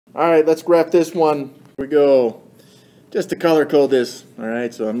Alright, let's graph this one. Here we go. Just to color code this.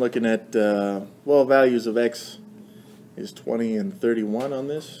 Alright, so I'm looking at, well, values of x is 20 and 31 on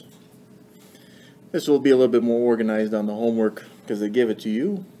this. This will be a little bit more organized on the homework because they give it to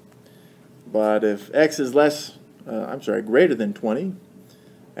you. But if x is greater than 20,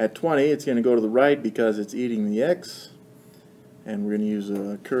 at 20 it's going to go to the right because it's eating the x. And we're going to use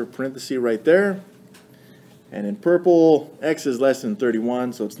a curved parenthesis right there. And in purple, x is less than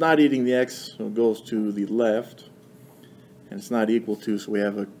 31, so it's not eating the x, so it goes to the left. And it's not equal to, so we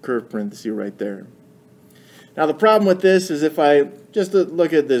have a curved parenthesis right there. Now the problem with this is if I just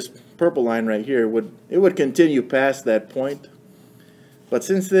look at this purple line right here, it would continue past that point. But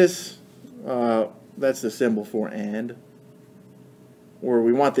since this, that's the symbol for and, where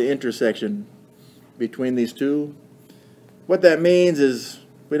we want the intersection between these two. What that means is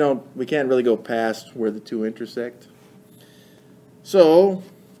we can't really go past where the two intersect. So,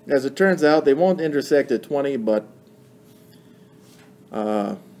 as it turns out, they won't intersect at 20, but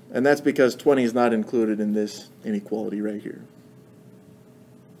and that's because 20 is not included in this inequality right here.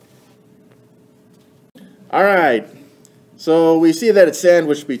 Alright, so we see that it's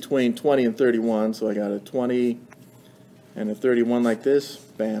sandwiched between 20 and 31, so I got a 20 and a 31 like this,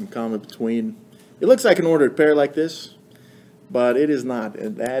 bam, comma between. It looks like an ordered pair like this, but it is not,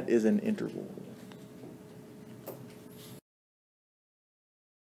 and that is an interval.